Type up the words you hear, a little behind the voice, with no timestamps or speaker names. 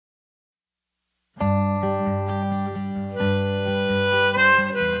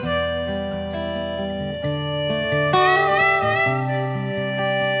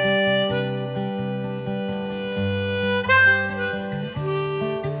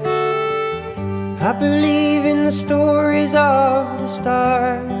I believe in the stories of the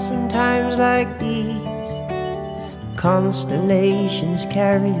stars in times like these, constellations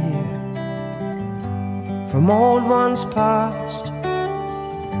carried here from old ones past.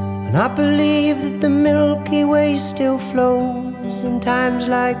 And I believe that the Milky Way still flows in times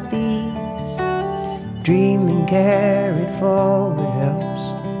like these. Dreaming carried forward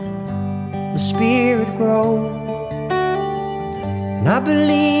helps the spirit grow. And I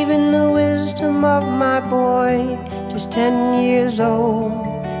believe in the wisdom of my boy, just 10 years old.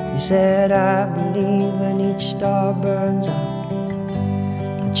 He said, I believe when each star burns out,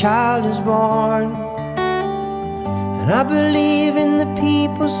 a child is born. And I believe in the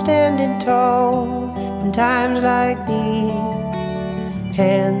people standing tall in times like these,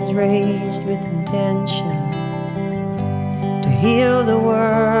 hands raised with intention to heal the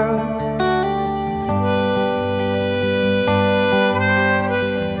world.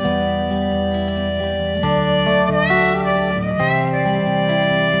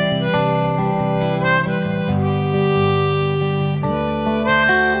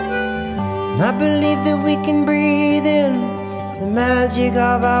 And I believe that we can breathe in the magic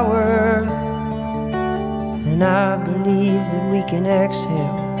of our world. And I believe that we can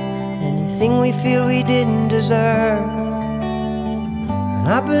exhale anything we feel we didn't deserve. And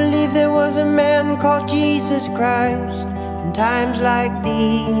I believe there was a man called Jesus Christ. In times like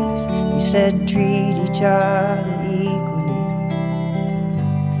these, he said, treat each other equally.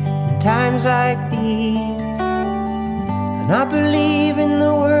 In times like these. And I believe in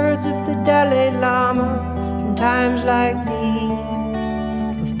the words of the Dalai Lama in times like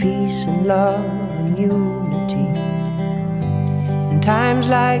these, of peace and love and unity. In times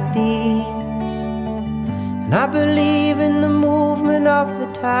like these. And I believe in the movement of the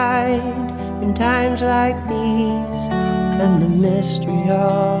tide in times like these, and the mystery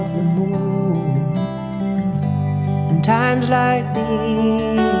of the moon in times like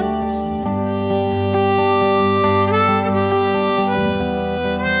these.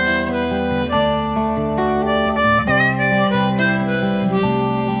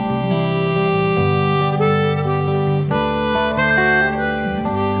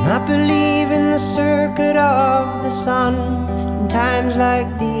 I believe in the circuit of the sun in times like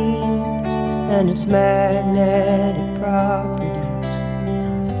these, and its magnetic properties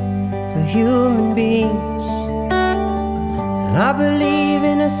for human beings. And I believe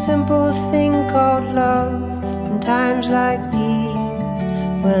in a simple thing called love in times like these,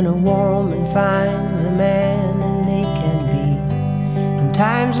 when a woman finds a man and they can be in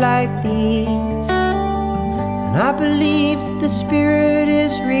times like these. And I believe that the spirit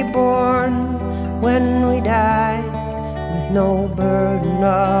is reborn when we die, with no burden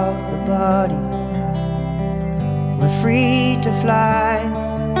of the body. We're free to fly.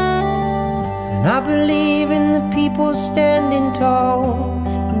 And I believe in the people standing tall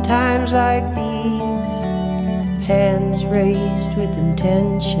in times like these, hands raised with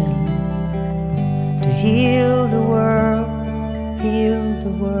intention to heal the world, heal the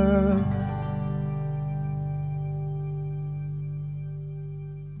world.